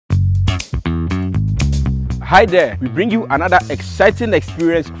Hi there, we bring you another exciting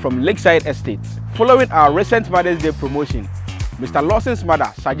experience from Lakeside Estates. Following our recent Mother's Day promotion, Mr. Lawson's mother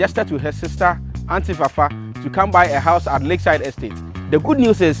suggested to her sister, Auntie Fafa, to come buy a house at Lakeside Estate. The good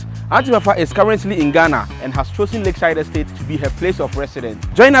news is, Auntie Fafa is currently in Ghana and has chosen Lakeside Estate to be her place of residence.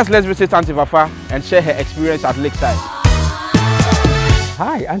 Join us, let's visit Auntie Fafa and share her experience at Lakeside.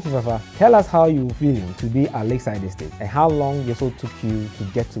 Hi, Auntie Fafa. Tell us how you're feeling to be at Lakeside Estate and how long it also took you to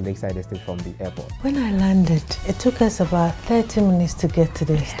get to Lakeside Estate from the airport. When I landed, it took us about 30 minutes to get to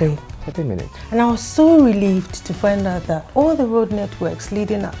the estate. 30 minutes. And I was so relieved to find out that all the road networks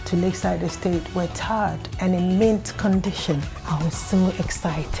leading up to Lakeside Estate were tarred and in mint condition. I was so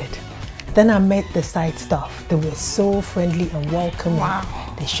excited. Then I met the site staff. They were so friendly and welcoming.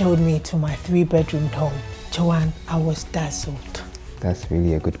 Wow. They showed me to my 3-bedroom home. Joanne, I was dazzled. That's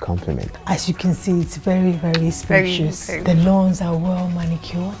really a good compliment. As you can see, it's very, very spacious. The lawns are well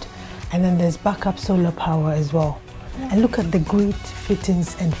manicured, and then there's backup solar power as well. Yeah. And look at the great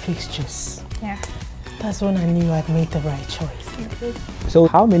fittings and fixtures. Yeah. That's when I knew I'd made the right choice. So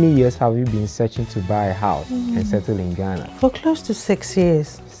how many years have you been searching to buy a house and settle in Ghana? For close to 6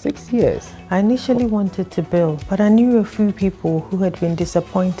 years. 6 years? I initially wanted to build, but I knew a few people who had been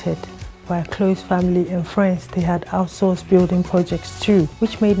disappointed by close family and friends. They had outsourced building projects too,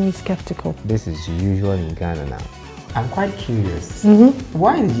 which made me skeptical. This is usual in Ghana now. I'm quite curious.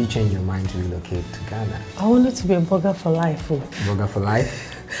 Why did you change your mind to relocate to Ghana? I wanted to be a blogger for life. Blogger for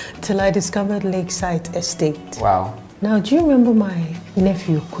life? Till I discovered Lakeside Estate. Wow. Now, do you remember my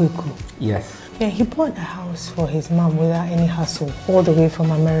nephew, Kweku? Yes. Yeah, he bought a house for his mom without any hassle, all the way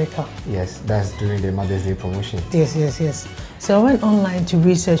from America. Yes, that's during the Mother's Day promotion. Yes. So I went online to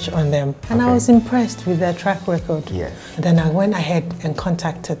research on them, and I was impressed with their track record. Yes. And then I went ahead and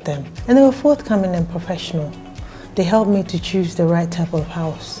contacted them, and they were forthcoming and professional. They helped me to choose the right type of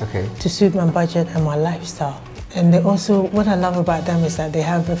house to suit my budget and my lifestyle. And they also, what I love about them is that they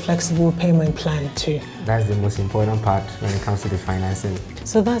have a flexible payment plan too. That's the most important part when it comes to the financing.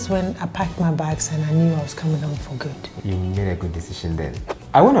 So that's when I packed my bags and I knew I was coming home for good. You made a good decision then.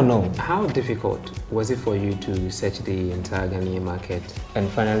 I want to know, how difficult was it for you to search the entire Ghanaian market and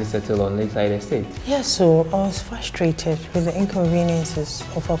finally settle on Lakeside Estate? Yeah, so I was frustrated with the inconveniences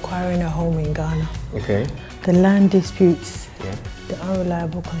of acquiring a home in Ghana. Okay. The land disputes, the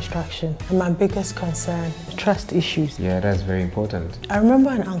unreliable construction, and my biggest concern, the trust issues. Yeah, that's very important. I remember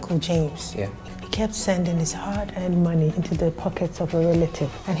an Uncle James. Yeah. He kept sending his hard-earned money into the pockets of a relative,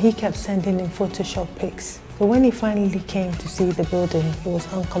 and he kept sending in Photoshop pics. But when he finally came to see the building, it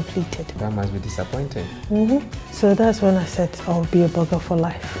was uncompleted. That must be disappointing. So that's when I said I'll be a blogger for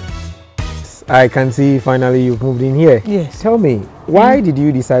life. I can see finally you've moved in here. Yes. Tell me, why did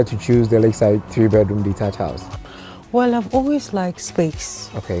you decide to choose the Lakeside 3-bedroom detached house? Well, I've always liked space.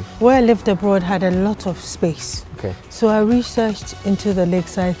 Okay. Where I lived abroad had a lot of space. Okay. So I researched into the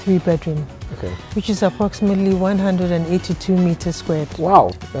Lakeside 3-bedroom, which is approximately 182 meters squared.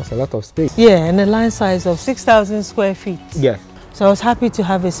 Wow, that's a lot of space. Yeah, and a line size of 6,000 square feet. Yeah. So I was happy to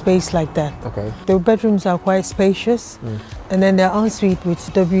have a space like that. Okay. The bedrooms are quite spacious, and then they're ensuite with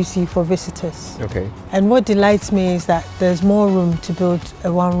WC for visitors. Okay. And what delights me is that there's more room to build a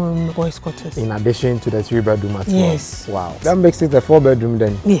 1-room boys' quarters. In addition to the 3-bedroom as well. Yes. Wow. That makes it a 4-bedroom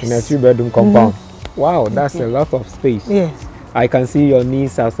then. Yes. In a 3-bedroom compound. Wow, that's a lot of space. Yes. I can see your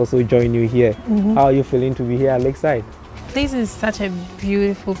niece has also joined you here. How are you feeling to be here at Lakeside? This is such a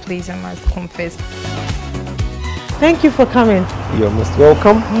beautiful place, I must confess. Thank you for coming. You're most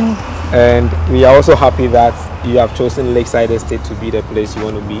welcome. And we are also happy that you have chosen Lakeside Estate to be the place you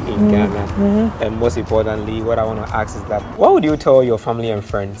want to be in Ghana. And most importantly, what I want to ask is that, what would you tell your family and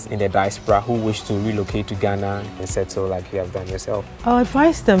friends in the diaspora who wish to relocate to Ghana and settle like you have done yourself? I'll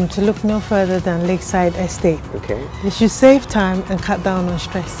advise them to look no further than Lakeside Estate. Okay. They should save time and cut down on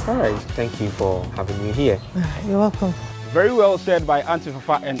stress. All right. Thank you for having me here. You're welcome. Very well said by Auntie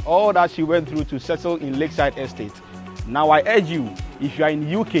Fafa and all that she went through to settle in Lakeside Estate. Now I urge you, if you are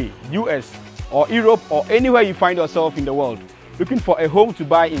in UK, US, or Europe, or anywhere you find yourself in the world, looking for a home to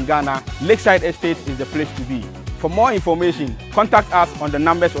buy in Ghana, Lakeside Estate is the place to be. For more information, contact us on the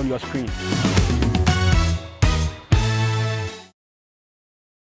numbers on your screen.